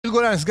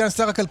גולן, סגן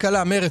שר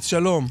הכלכלה, מרץ,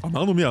 שלום.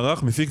 אמרנו מי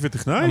ערך, מפיק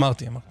וטכנאי?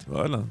 אמרתי.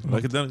 וואלה,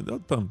 אולי כדאי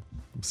עוד פעם.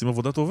 עושים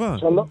עבודה טובה.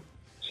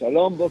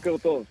 שלום, בוקר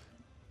טוב.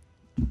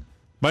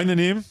 מה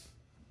העניינים?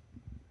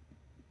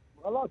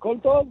 וואלה, הכל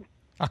טוב.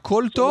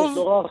 הכל טוב? השמש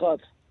זורחת.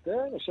 כן,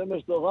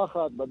 השמש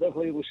זורחת, בדרך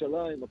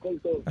לירושלים, הכל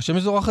טוב.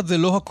 השמש זורחת זה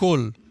לא הכל.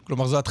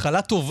 כלומר, זו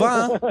התחלה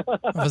טובה,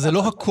 אבל זה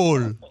לא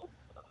הכל.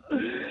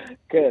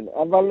 כן,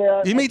 אבל...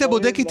 אם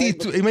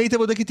היית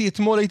בודק איתי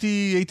אתמול,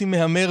 הייתי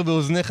מהמר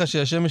באוזניך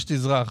שהשמש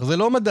תזרח. זה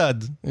לא מדד,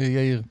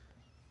 יאיר.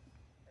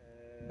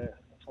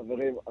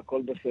 חברים,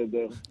 הכל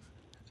בסדר.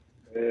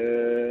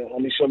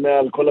 אני שומע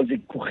על כל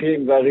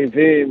הוויכוחים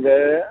והריבים,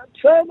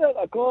 ובסדר,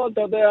 הכל,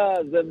 אתה יודע,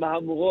 זה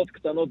מהמורות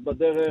קטנות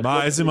בדרך.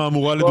 מה, איזה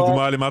מהמורה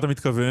לדוגמה, למה אתה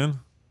מתכוון?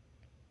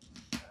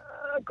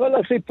 כל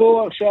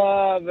הסיפור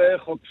עכשיו,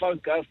 חוק כפר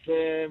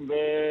קאסם,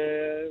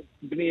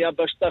 ובנייה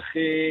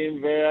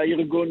בשטחים,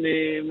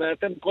 והארגונים,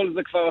 אתם כל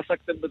זה כבר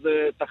עסקתם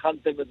בזה,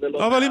 טחנתם את זה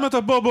לא... אבל אם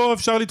אתה בוא,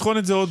 אפשר לטחון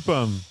את זה עוד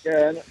פעם.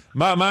 כן.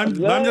 מה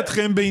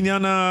עמדתכם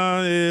בעניין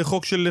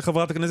החוק של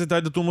חברת הכנסת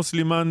עאידה תומא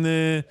סלימאן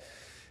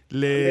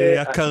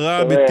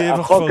להכרה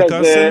בטבח כפר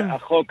קאסם?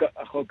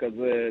 החוק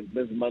הזה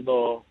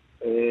בזמנו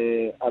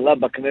עלה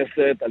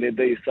בכנסת על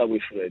ידי עיסאווי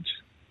פריג',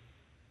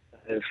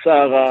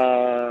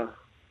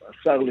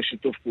 השר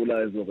לשיתוף פעולה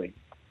אזורי.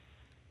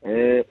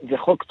 זה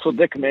חוק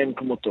צודק מאין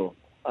כמותו.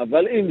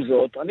 אבל עם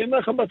זאת, אני אומר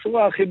לך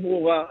בצורה הכי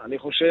ברורה, אני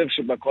חושב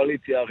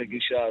שבקואליציה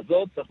הרגישה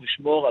הזאת צריך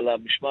לשמור על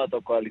המשמעת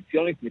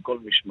הקואליציונית מכל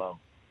משמר.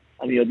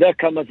 אני יודע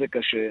כמה זה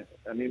קשה.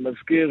 אני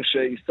מזכיר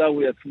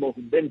שעיסאווי עצמו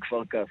הוא בן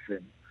כפר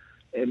קאסם.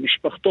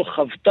 משפחתו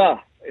חוותה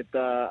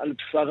על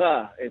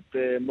בשרה את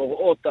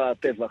מוראות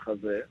הטבח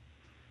הזה.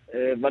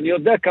 ואני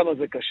יודע כמה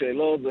זה קשה,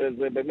 לא,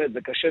 זה באמת, זה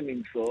קשה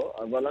מנשוא,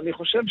 אבל אני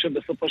חושב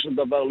שבסופו של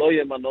דבר לא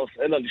יהיה מנוס,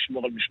 אלא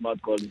לשמור על משמעת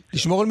קואליציונית.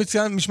 לשמור על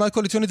משמעת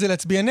קואליציונית זה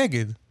להצביע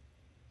נגד.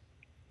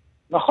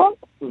 נכון,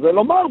 זה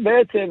לומר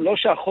בעצם, לא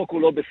שהחוק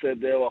הוא לא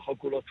בסדר, או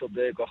החוק הוא לא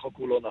צודק, או החוק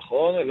הוא לא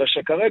נכון, אלא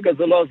שכרגע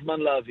זה לא הזמן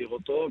להעביר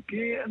אותו, כי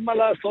אין מה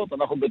לעשות,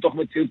 אנחנו בתוך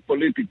מציאות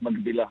פוליטית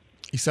מקבילה.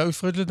 עיסאווי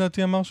פריג'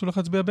 לדעתי אמר שהוא הולך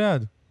להצביע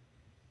בעד.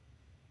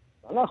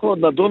 אנחנו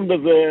עוד נדון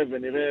בזה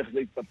ונראה איך זה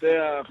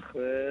יתפתח,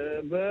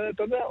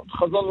 ואתה יודע,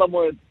 חזון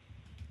למועד.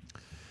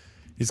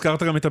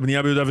 הזכרת גם את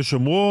הבנייה ביהודה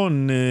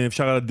ושומרון,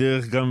 אפשר על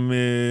הדרך גם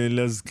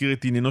להזכיר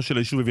את עניינו של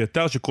היישוב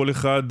אביתר, שכל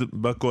אחד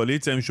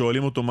בקואליציה, אם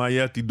שואלים אותו מה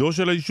יהיה עתידו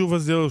של היישוב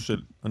הזה, או של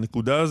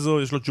הנקודה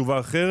הזו, יש לו תשובה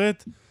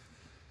אחרת?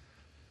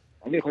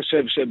 אני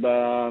חושב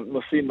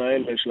שבנושאים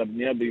האלה של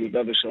הבנייה ביהודה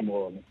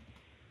ושומרון,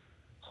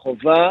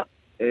 חובה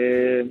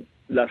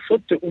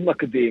לעשות תיאום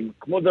מקדים,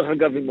 כמו דרך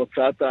אגב עם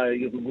הוצאת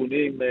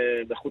הארגונים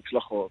מחוץ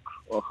לחוק,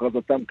 או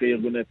הכרזתם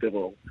כארגוני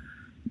טרור.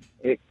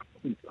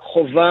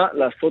 חובה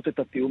לעשות את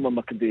התיאום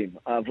המקדים.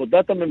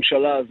 עבודת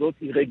הממשלה הזאת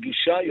היא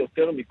רגישה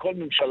יותר מכל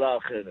ממשלה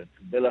אחרת.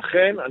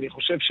 ולכן אני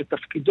חושב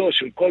שתפקידו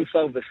של כל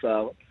שר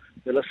ושר,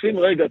 זה לשים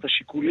רגע את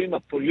השיקולים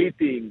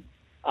הפוליטיים,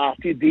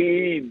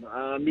 העתידיים,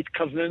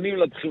 המתכווננים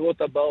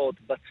לבחירות הבאות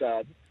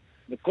בצד,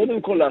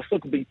 וקודם כל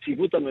לעסוק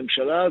ביציבות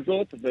הממשלה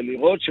הזאת,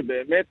 ולראות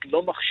שבאמת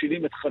לא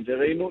מכשילים את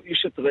חברינו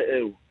איש את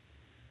רעהו.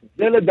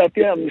 זה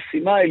לדעתי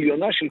המשימה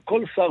העליונה של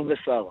כל שר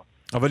ושר.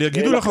 אבל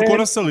יגידו לך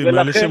כל השרים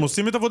האלה שהם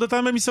עושים את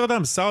עבודתם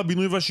במשרדם. שר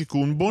הבינוי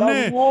והשיכון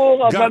בונה.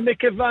 ברור, אבל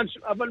מכיוון...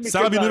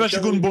 שר הבינוי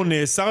והשיכון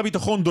בונה, שר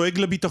הביטחון דואג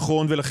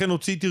לביטחון, ולכן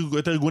הוציא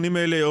את הארגונים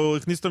האלה, או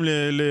הכניס אותם,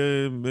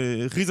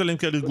 הכריז עליהם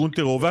כאל ארגון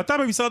טרור, ואתה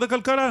במשרד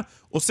הכלכלה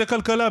עושה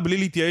כלכלה בלי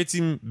להתייעץ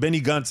עם בני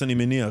גנץ, אני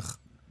מניח.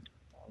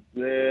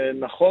 זה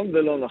נכון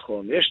ולא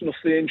נכון. יש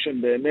נושאים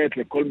שהם באמת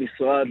לכל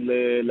משרד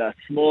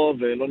לעצמו,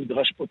 ולא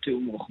נדרש פה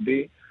תיאום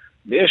רוחבי.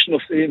 ויש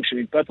נושאים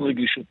שמפאת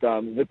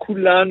רגישותם,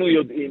 וכולנו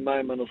יודעים מה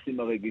הם הנושאים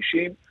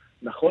הרגישים,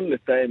 נכון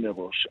לתאם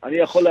מראש. אני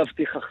יכול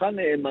להבטיחך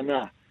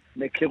נאמנה,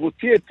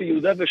 מהיכרותי את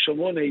יהודה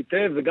ושומרון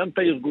היטב, וגם את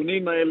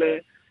הארגונים האלה,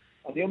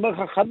 אני אומר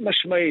לך חד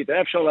משמעית,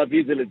 היה אפשר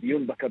להביא את זה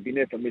לדיון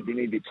בקבינט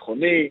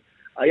המדיני-ביטחוני,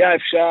 היה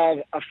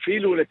אפשר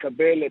אפילו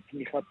לקבל את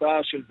תמיכתה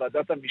של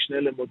ועדת המשנה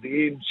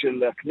למודיעין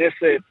של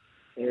הכנסת,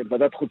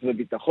 ועדת חוץ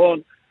וביטחון,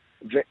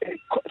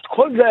 ואת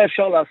כל זה היה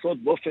אפשר לעשות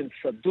באופן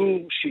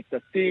סדור,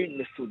 שיטתי,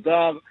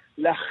 מסודר,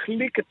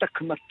 להחליק את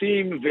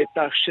הקמטים ואת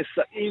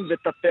השסעים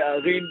ואת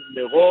הפערים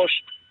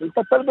מראש,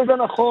 ולטפל בזה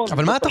נכון.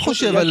 אבל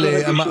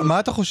מה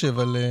אתה חושב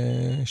על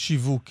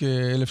שיווק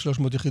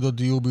 1,300 יחידות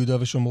דיור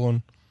ביהודה ושומרון?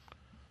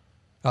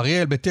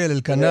 אריאל, בתל,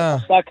 אלקנה.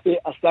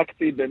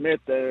 עסקתי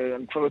באמת,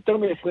 אני כבר יותר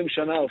מ-20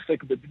 שנה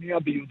עוסק בבנייה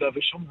ביהודה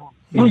ושומרון.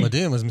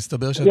 מדהים, אז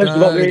מסתבר שאתה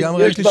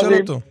לגמרי יש לשאול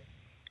אותו.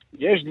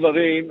 יש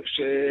דברים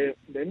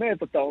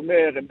שבאמת אתה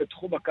אומר, הם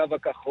בתחום הקו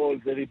הכחול,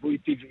 זה ריבוי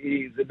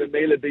טבעי, זה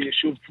במילא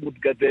ביישוב צמוד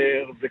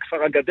גדר, זה כבר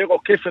הגדר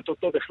עוקפת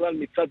אותו בכלל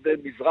מצד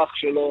מזרח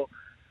שלו,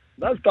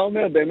 ואז אתה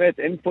אומר באמת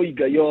אין פה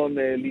היגיון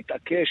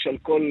להתעקש על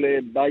כל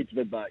בית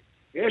ובית.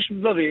 יש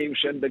דברים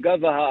שהם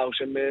בגב ההר,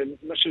 שהם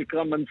מה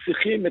שנקרא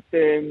מנציחים את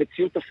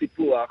מציאות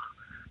הסיפוח,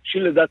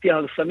 שהיא לדעתי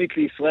הרסנית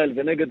לישראל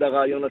ונגד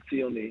הרעיון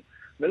הציוני,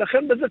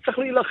 ולכן בזה צריך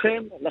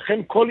להילחם, לכן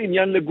כל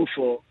עניין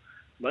לגופו,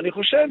 ואני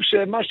חושב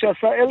שמה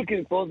שעשה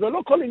אלקין פה זה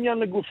לא כל עניין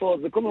לגופו,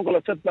 זה קודם כל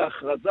לצאת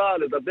בהכרזה,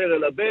 לדבר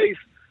אל הבייס,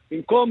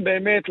 במקום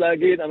באמת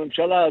להגיד,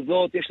 הממשלה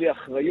הזאת, יש לי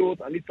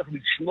אחריות, אני צריך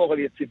לשמור על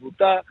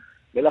יציבותה,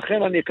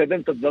 ולכן אני אקדם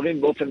את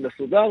הדברים באופן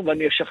מסודר,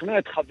 ואני אשכנע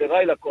את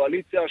חבריי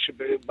לקואליציה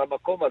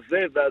שבמקום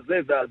הזה והזה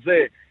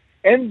והזה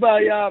אין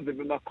בעיה,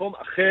 ובמקום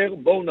אחר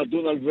בואו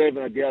נדון על זה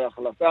ונגיע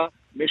להחלטה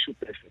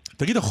משותפת.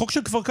 תגיד, החוק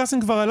של כפר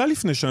קאסם כבר עלה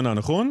לפני שנה,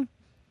 נכון?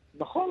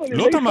 נכון.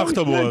 לא תמכת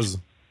בו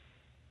אז.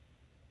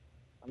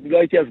 אני לא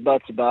הייתי אז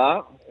בהצבעה.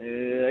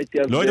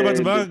 לא היית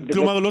בהצבעה,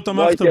 כלומר לא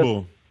תמכת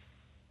בו.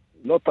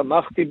 לא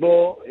תמכתי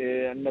בו,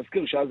 אני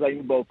מזכיר שאז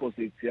היינו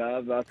באופוזיציה.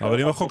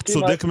 אבל אם החוק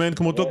צודק מאין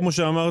כמותו, כמו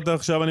שאמרת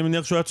עכשיו, אני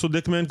מניח שהוא היה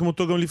צודק מאין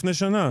כמותו גם לפני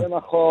שנה. זה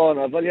נכון,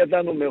 אבל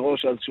ידענו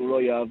מראש אז שהוא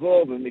לא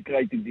יעבור, במקרה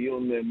הייתי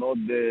דיון מאוד,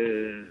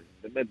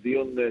 באמת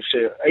דיון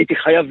שהייתי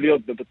חייב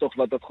להיות בתוך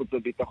ועדת חוץ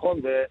וביטחון,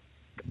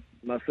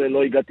 ומעשה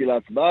לא הגעתי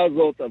להצבעה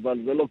הזאת, אבל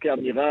זה לא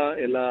כאמירה,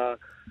 אלא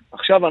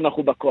עכשיו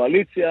אנחנו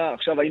בקואליציה,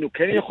 עכשיו היינו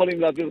כן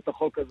יכולים להעביר את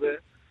החוק הזה,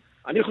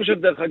 אני חושב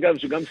דרך אגב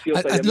שגם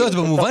סיעות הימין...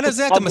 לא, במובן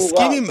הזה אתה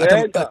מסכים עם...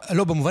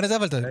 לא, במובן הזה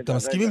אבל אתה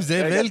מסכים עם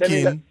זאב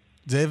אלקין.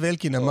 זאב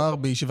אלקין אמר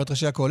בישיבת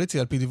ראשי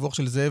הקואליציה, על פי דיווח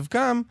של זאב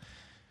קם,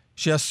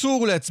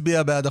 שאסור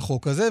להצביע בעד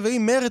החוק הזה,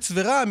 ואם מרץ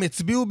ורע"מ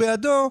יצביעו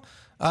בעדו,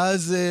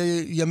 אז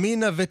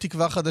ימינה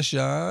ותקווה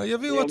חדשה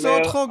יביאו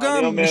הצעות חוק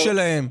גם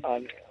משלהם.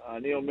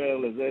 אני אומר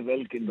לזאב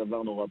אלקין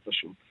דבר נורא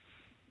פשוט.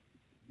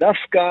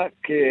 דווקא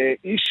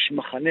כאיש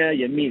מחנה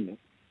הימין,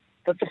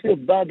 אתה צריך להיות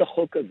בעד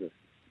החוק הזה.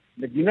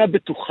 מדינה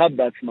בטוחה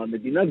בעצמה,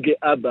 מדינה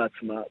גאה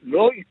בעצמה,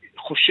 לא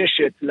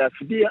חוששת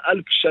להצביע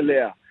על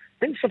כשליה.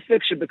 אין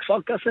ספק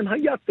שבכפר קאסם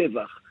היה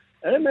טבח.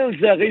 אין על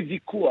זה הרי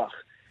ויכוח.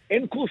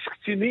 אין קורס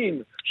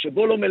קצינים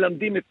שבו לא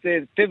מלמדים את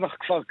טבח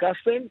כפר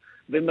קאסם,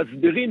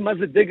 ומסבירים מה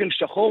זה דגל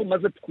שחור, מה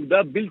זה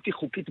פקודה בלתי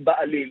חוקית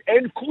בעליל.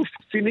 אין קורס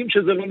קצינים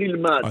שזה לא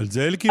נלמד. על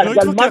זה אלקין לא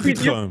יתווכח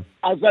איתך.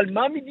 אז על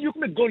מה בדיוק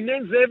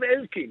מגונן זאב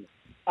אלקין?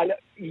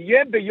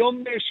 יהיה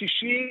ביום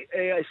שישי,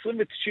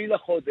 29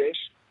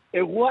 לחודש,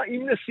 אירוע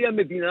עם נשיא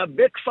המדינה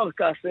בכפר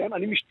קאסם,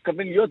 אני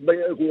מתכוון להיות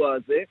באירוע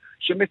הזה,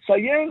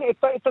 שמציין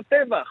את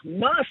הטבח.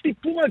 מה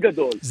הסיפור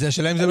הגדול? זה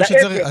השאלה אם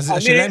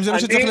זה מה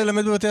שצריך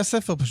ללמד בבתי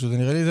הספר פשוט,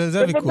 נראה לי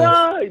זה הוויכוח.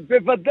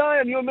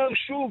 בוודאי, אני אומר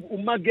שוב,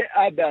 אומה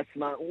גאה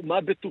בעצמה,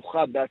 אומה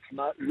בטוחה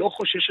בעצמה, לא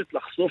חוששת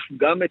לחשוף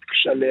גם את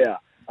כשליה.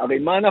 הרי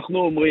מה אנחנו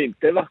אומרים?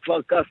 טבח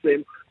כפר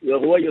קאסם הוא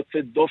אירוע יוצא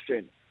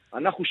דופן.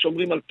 אנחנו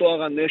שומרים על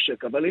טוהר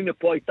הנשק, אבל הנה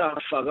פה הייתה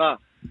הפרה,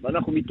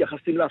 ואנחנו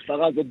מתייחסים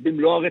להפרה הזאת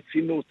במלוא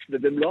הרצינות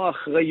ובמלוא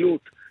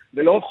האחריות,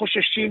 ולא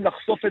חוששים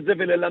לחשוף את זה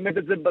וללמד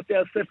את זה בבתי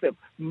הספר.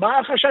 מה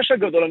החשש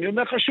הגדול? אני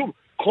אומר לך שוב,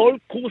 כל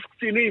קורס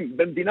קצינים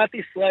במדינת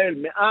ישראל,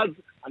 מאז,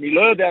 אני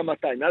לא יודע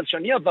מתי, מאז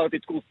שאני עברתי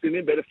את קורס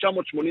קצינים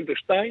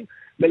ב-1982,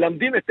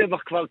 מלמדים את טבח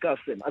כפר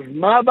קאסם. אז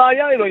מה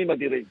הבעיה, אלוהים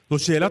אדירים? זו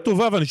שאלה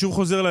טובה, ואני שוב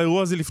חוזר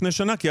לאירוע הזה לפני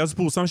שנה, כי אז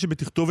פורסם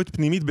שבתכתובת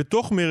פנימית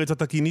בתוך מרץ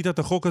אתה כינית את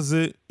החוק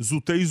הזה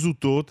זוטי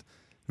זוטות,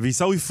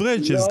 ועיסאווי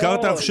פריג'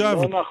 שהזכרת עכשיו,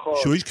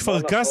 שהוא איש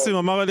כפר קאסם,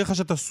 אמר עליך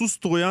שאתה סוס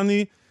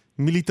טרויאני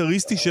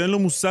מיליטריסטי שאין לו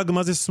מושג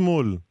מה זה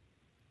שמאל.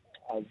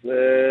 אז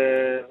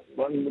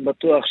אני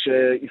בטוח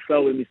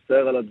שעיסאווי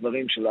מצטער על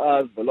הדברים של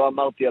אז, ולא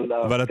אמרתי על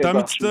הטבח... אבל אתה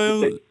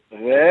מצטער...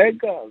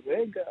 רגע,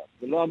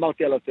 ולא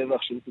אמרתי על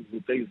הטבח של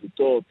זוטי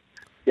זוטות.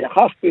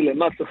 יחסתי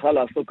למה צריכה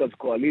לעסוק אז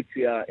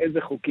קואליציה,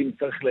 איזה חוקים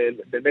צריך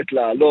באמת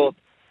לעלות,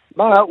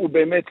 מה הוא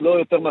באמת לא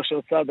יותר מאשר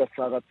צעד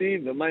הצהרתי,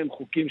 ומה הם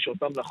חוקים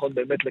שאותם נכון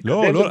באמת לקדם.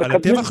 לא, על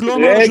הטבח לא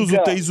אמרת שהוא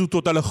זוטי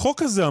זוטות, על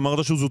החוק הזה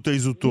אמרת שהוא זוטי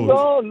זוטות.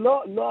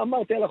 לא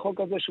אמרתי על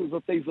החוק הזה שהוא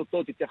זוטי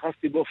זוטות,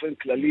 התייחסתי באופן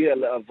כללי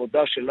על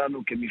העבודה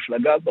שלנו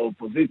כמפלגה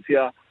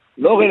באופוזיציה,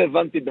 לא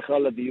רלוונטי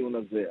בכלל לדיון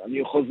הזה.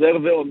 אני חוזר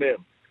ואומר,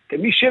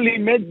 כמי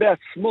שלימד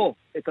בעצמו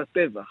את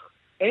הטבח,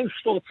 אין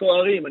ספור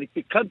צוערים, אני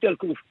פיקדתי על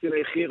קורס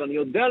קציני חי"ר, אני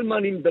יודע על מה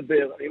אני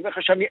מדבר, אני אומר לך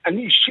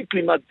שאני אישית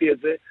לימדתי את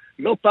זה,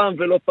 לא פעם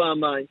ולא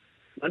פעמיים,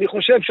 אני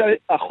חושב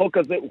שהחוק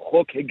הזה הוא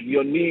חוק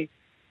הגיוני,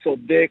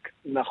 צודק,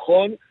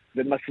 נכון,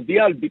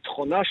 ומצביע על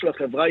ביטחונה של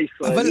החברה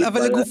הישראלית.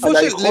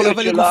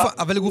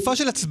 אבל לגופה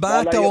של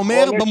הצבעה אתה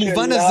אומר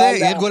במובן הזה,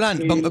 יאיר גולן,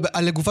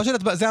 לגופה של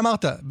הצבעה, זה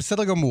אמרת,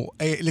 בסדר גמור.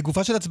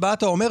 לגופה של הצבעה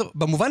אתה אומר,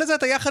 במובן הזה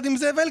אתה יחד עם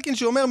זאב אלקין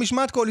שאומר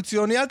משמעת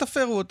קואליציוני, אל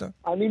תפרו אותה.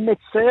 אני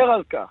מצר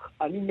על כך.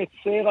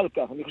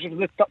 אני חושב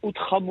שזו טעות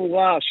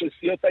חמורה של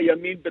סיעות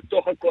הימין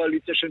בתוך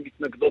הקואליציה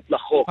שמתנגדות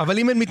לחוק. אבל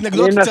אם הן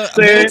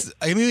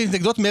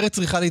מתנגדות, מרץ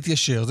צריכה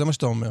להתיישר, זה מה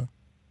שאתה אומר.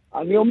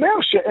 אני אומר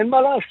שאין מה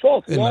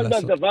לעשות. לא על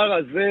הדבר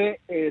הזה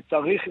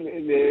צריך...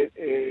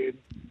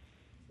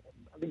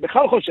 אני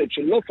בכלל חושב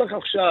שלא צריך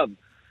עכשיו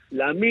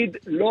להעמיד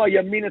לא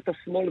הימין את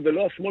השמאל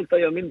ולא השמאל את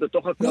הימין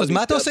בתוך הקואליציה. אז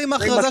מה אתה עושה עם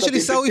ההכרזה של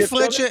עיסאווי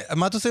פריג'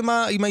 מה אתה עושה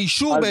עם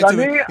האישור בעצם?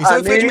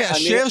 עיסאווי פריג'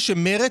 מאשר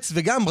שמרץ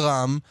וגם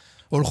רע"מ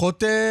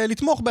הולכות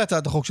לתמוך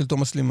בהצעת החוק של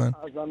תומא סלימאן.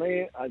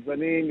 אז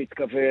אני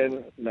מתכוון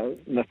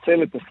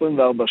לנצל את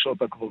 24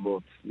 שעות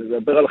הקרובות,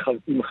 לדבר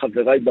עם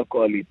חבריי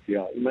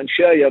בקואליציה, עם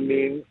אנשי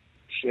הימין,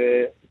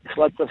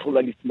 שבכלל צריך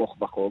אולי לתמוך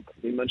בחוק,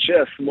 ועם אנשי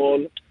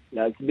השמאל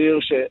להסביר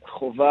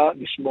שחובה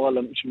לשמור על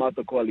המשמעת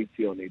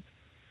הקואליציונית.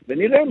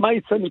 ונראה מה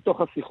יצא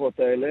מתוך השיחות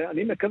האלה.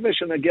 אני מקווה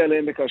שנגיע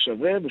לעמק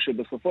השווה,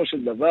 ושבסופו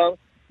של דבר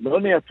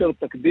לא נייצר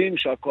תקדים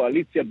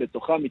שהקואליציה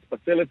בתוכה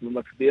מתפצלת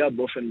ומצביעה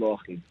באופן לא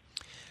אחיד.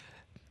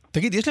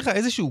 תגיד, יש לך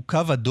איזשהו קו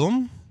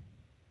אדום?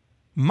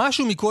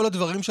 משהו מכל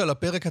הדברים שעל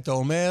הפרק אתה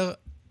אומר,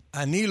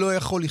 אני לא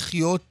יכול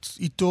לחיות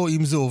איתו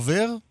אם זה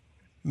עובר?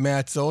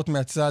 מהצעות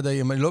מהצד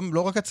הימני,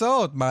 לא רק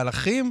הצעות,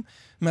 מהלכים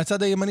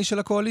מהצד הימני של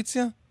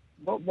הקואליציה?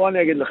 בוא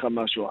אני אגיד לך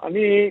משהו.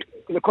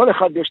 לכל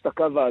אחד יש את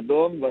הקו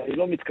האדום, ואני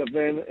לא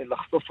מתכוון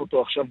לחשוף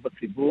אותו עכשיו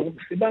בציבור,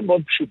 בסיבה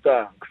מאוד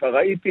פשוטה. כבר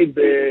ראיתי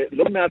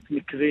בלא מעט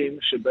מקרים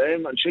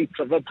שבהם אנשי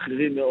צבא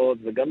בכירים מאוד,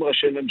 וגם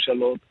ראשי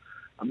ממשלות,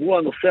 אמרו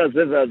הנושא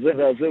הזה והזה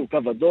והזה הוא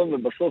קו אדום,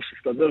 ובסוף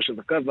הסתבר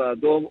שזה קו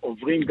האדום,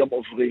 עוברים גם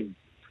עוברים.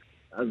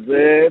 אז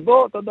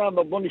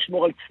בוא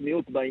נשמור על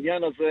צניעות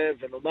בעניין הזה,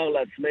 ונאמר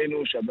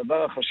לעצמנו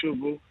שהדבר החשוב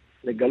הוא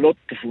לגלות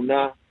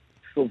תבונה,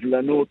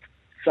 סובלנות,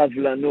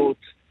 סבלנות,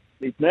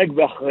 להתנהג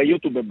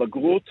באחריות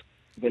ובבגרות,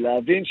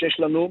 ולהבין שיש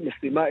לנו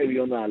משימה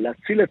עליונה,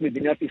 להציל את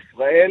מדינת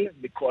ישראל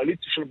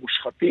בקואליציה של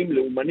מושחתים,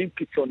 לאומנים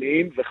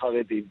קיצוניים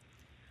וחרדים.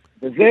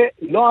 וזה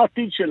לא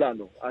העתיד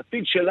שלנו.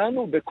 העתיד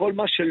שלנו בכל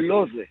מה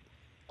שלא זה.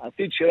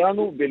 העתיד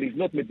שלנו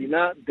בלבנות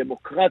מדינה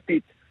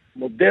דמוקרטית,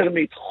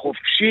 מודרנית,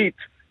 חופשית,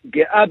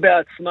 גאה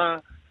בעצמה,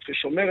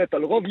 ששומרת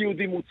על רוב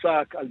יהודי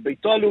מוצק, על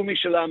ביתו הלאומי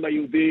של העם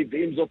היהודי,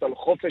 ועם זאת על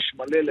חופש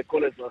מלא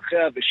לכל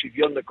אזרחיה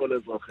ושוויון לכל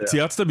אזרחיה.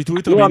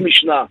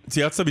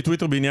 צייצת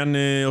בטוויטר בעניין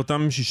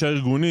אותם 6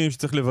 ארגונים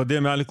שצריך לוודא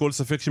מעל לכל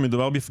ספק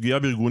שמדובר בפגיעה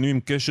בארגונים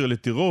עם קשר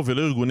לטרור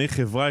ולא ארגוני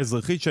חברה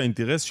אזרחית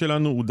שהאינטרס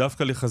שלנו הוא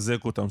דווקא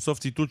לחזק אותם. סוף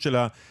ציטוט של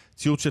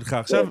הציוט שלך.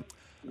 עכשיו,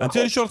 אני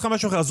רוצה לשאול אותך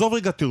משהו אחר. עזוב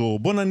רגע טרור.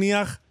 בוא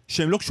נניח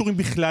שהם לא קשורים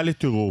בכלל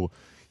לטרור.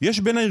 יש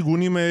בין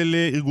הארגונים האלה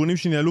ארגונים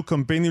שניהלו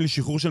קמפיינים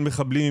לשחרור של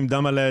מחבלים עם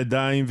דם על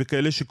הידיים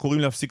וכאלה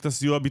שקוראים להפסיק את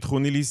הסיוע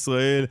הביטחוני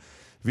לישראל,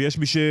 ויש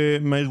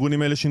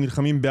מהארגונים האלה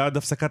שנלחמים בעד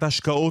הפסקת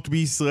ההשקעות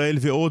בישראל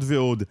ועוד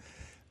ועוד.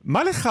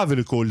 מה לך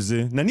ולכל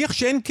זה? נניח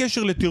שאין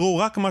קשר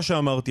לטרור, רק מה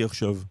שאמרתי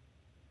עכשיו.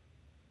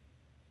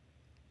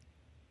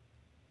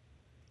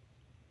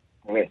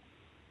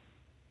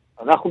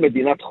 אנחנו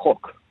מדינת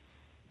חוק.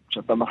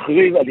 כשאתה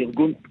מכריז על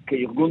ארגון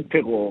כארגון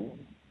טרור,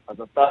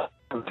 אז אתה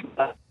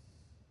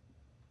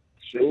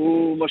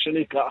שהוא מה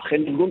שנקרא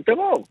אכן ארגון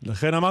טרור.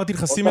 לכן אמרתי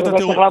לך,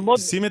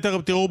 שים את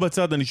הטרור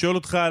בצד. אני שואל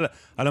אותך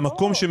על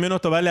המקום שמנו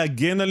אתה בא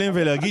להגן עליהם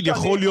ולהגיד,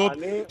 יכול להיות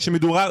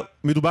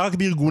שמדובר רק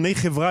בארגוני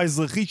חברה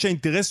אזרחית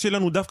שהאינטרס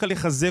שלנו דווקא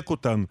לחזק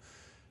אותם.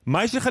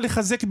 מה יש לך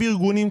לחזק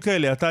בארגונים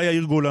כאלה? אתה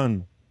יאיר גולן.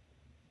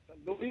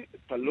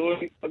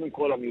 תלוי, קודם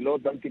כל אני לא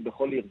דנתי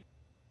בכל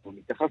ארגון.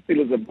 התייחסתי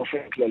לזה באופן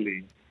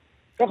כללי.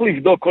 צריך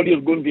לבדוק כל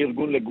ארגון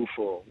וארגון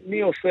לגופו.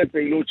 מי עושה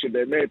פעילות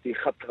שבאמת היא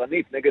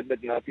חתרנית נגד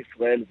מדינת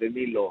ישראל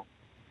ומי לא.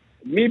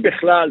 מי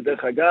בכלל,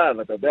 דרך אגב,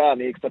 אתה יודע,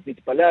 אני קצת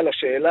מתפלא על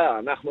השאלה,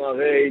 אנחנו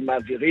הרי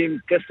מעבירים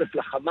כסף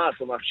לחמאס,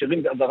 או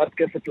מאפשרים העברת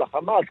כסף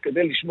לחמאס,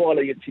 כדי לשמור על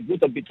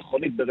היציבות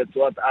הביטחונית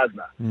ברצועת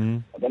עזה.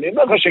 אז אני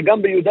אומר לך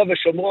שגם ביהודה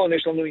ושומרון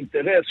יש לנו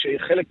אינטרס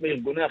שחלק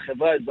מארגוני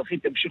החברה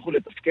האזרחית ימשיכו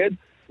לתפקד,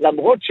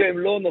 למרות שהם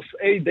לא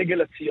נושאי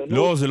דגל הציונות.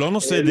 לא, זה לא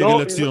נושאי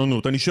דגל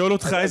הציונות. אני שואל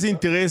אותך איזה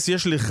אינטרס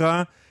יש לך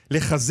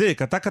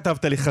לחזק, אתה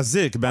כתבת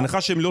לחזק,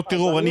 בהנחה שהם לא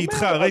טרור, אני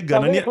איתך, רגע,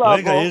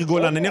 יאיר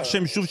גולן, נניח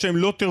שהם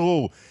לא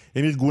טרור,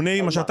 הם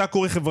ארגונים, מה שאתה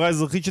קורא חברה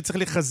אזרחית שצריך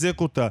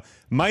לחזק אותה.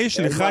 מה יש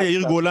לך,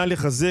 יאיר גולן,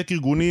 לחזק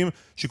ארגונים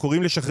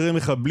שקוראים לשחרר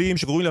מחבלים,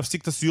 שקוראים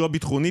להפסיק את הסיוע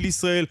הביטחוני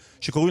לישראל,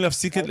 שקוראים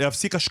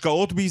להפסיק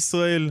השקעות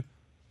בישראל?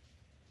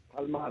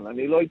 אלמן,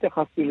 אני לא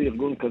התייחסתי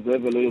לארגון כזה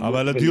ולא ארגון...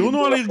 אבל הדיון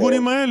הוא על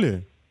הארגונים האלה.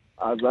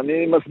 אז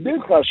אני מסביר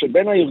לך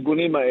שבין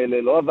הארגונים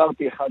האלה לא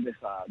עברתי אחד.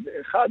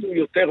 אחד הוא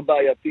יותר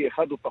בעייתי,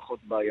 אחד הוא פחות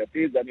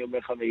בעייתי, זה אני אומר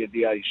לך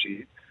מידיעה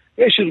אישית.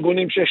 יש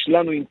ארגונים שיש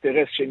לנו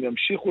אינטרס שהם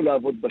ימשיכו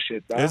לעבוד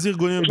בשטח. איזה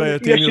ארגונים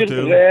בעייתיים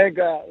יותר?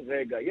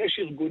 רגע, יש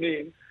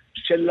ארגונים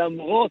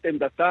שלמרות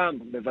עמדתם,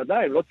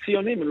 בוודאי, הם לא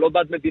ציונים, הם לא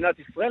בעד מדינת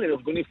ישראל, הם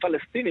ארגונים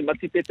פלסטינים, מה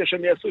ציפית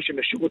שהם יעשו, שהם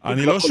ישאירו...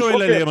 אני לא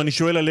שואל עליהם, אני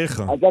שואל עליך.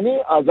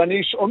 אז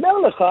אני אומר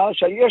לך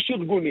שיש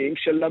ארגונים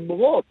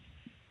שלמרות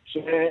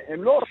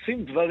שהם לא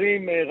עושים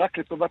דברים רק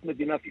לטובת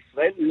מדינת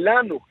ישראל,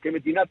 לנו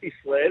כמדינת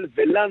ישראל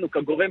ולנו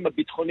כגורם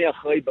הביטחוני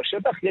האחראי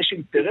בשטח, יש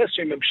אינטרס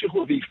שהם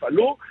ימשיכו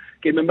ויפעלו,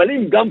 כי הם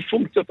ממלאים גם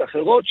פונקציות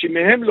אחרות,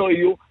 שמהם לא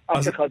יהיו,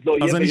 אף אחד לא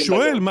יהיה. אז אני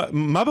שואל,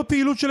 מה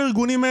בפעילות של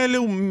הארגונים האלה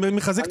הוא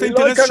מחזק את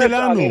האינטרס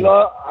שלנו?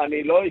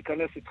 אני לא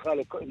אכנס איתך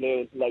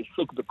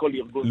לעיסוק בכל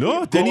ארגון.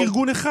 לא, תן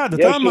ארגון אחד,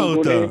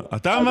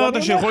 אתה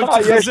אמרת שיכול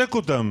לחזק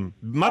אותם.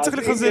 מה צריך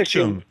לחזק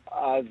שם?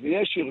 אז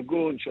יש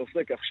ארגון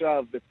שעוסק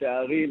עכשיו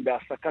בתארים,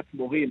 בהעסקת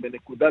מורים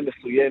בנקודה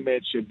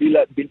מסוימת,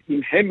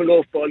 שאם הם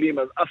לא פועלים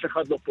אז אף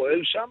אחד לא פועל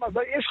שם, אז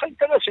יש לך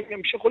אינטרס שהם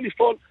ימשיכו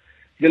לפעול.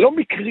 זה לא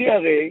מקרי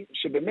הרי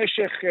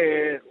שבמשך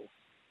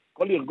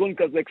כל ארגון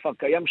כזה כבר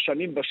קיים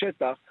שנים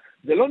בשטח,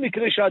 זה לא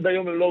מקרי שעד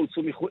היום הם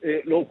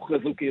לא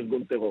הוכרזו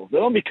כארגון טרור, זה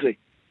לא מקרי.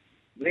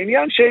 זה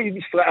עניין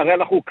הרי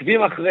אנחנו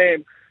עוקבים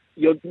אחריהם,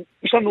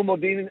 יש לנו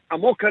מודיעין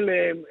עמוק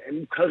עליהם, הם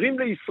מוכרים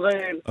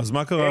לישראל. אז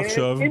מה קרה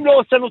עכשיו? אם לא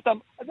עושים אותם,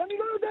 אז אני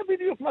לא יודע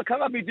בדיוק מה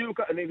קרה בדיוק,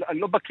 אני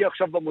לא בקיא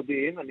עכשיו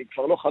במודיעין, אני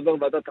כבר לא חבר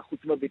ועדת החוץ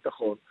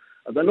והביטחון,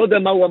 אז אני לא יודע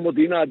מהו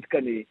המודיעין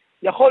העדכני.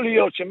 יכול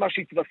להיות שמה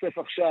שהתווסף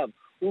עכשיו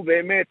הוא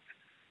באמת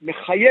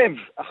מחייב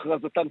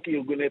הכרזתם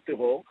כארגוני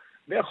טרור,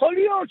 ויכול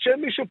להיות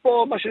שמישהו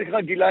פה, מה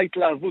שנקרא, גילה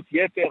התלהבות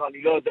יתר,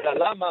 אני לא יודע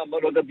למה,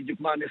 לא יודע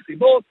בדיוק מה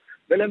הנסיבות,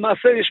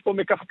 ולמעשה יש פה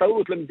מקח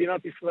טעות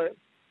למדינת ישראל.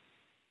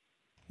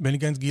 בני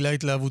גנץ גילה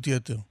התלהבות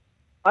יתר.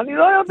 אני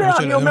לא יודע,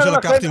 אני אומר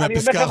לכם,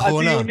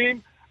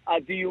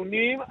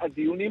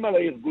 הדיונים על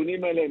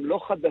הארגונים האלה הם לא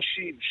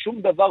חדשים,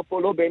 שום דבר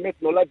פה לא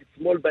באמת נולד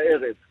אתמול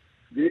בערב.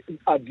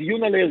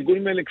 הדיון על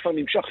הארגונים האלה כבר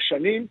נמשך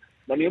שנים,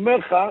 ואני אומר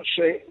לך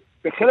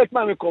שבחלק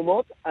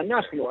מהמקומות,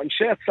 אנחנו,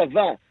 אנשי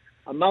הצבא,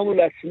 אמרנו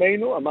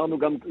לעצמנו, אמרנו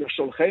גם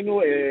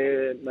לשולחינו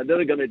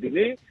מהדרג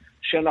המדיני,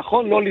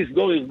 שנכון לא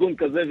לסגור ארגון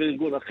כזה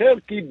וארגון אחר,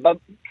 כי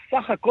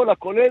בסך הכל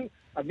הכולל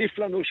עדיף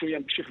לנו שהוא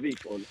ימשיך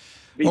ויפעול.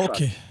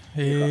 אוקיי.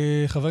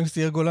 חבר הכנסת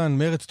יאיר גולן,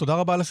 מרץ, תודה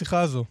רבה על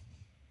השיחה הזו.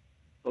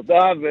 תודה,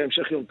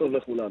 והמשך יום טוב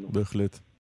לכולנו. בהחלט.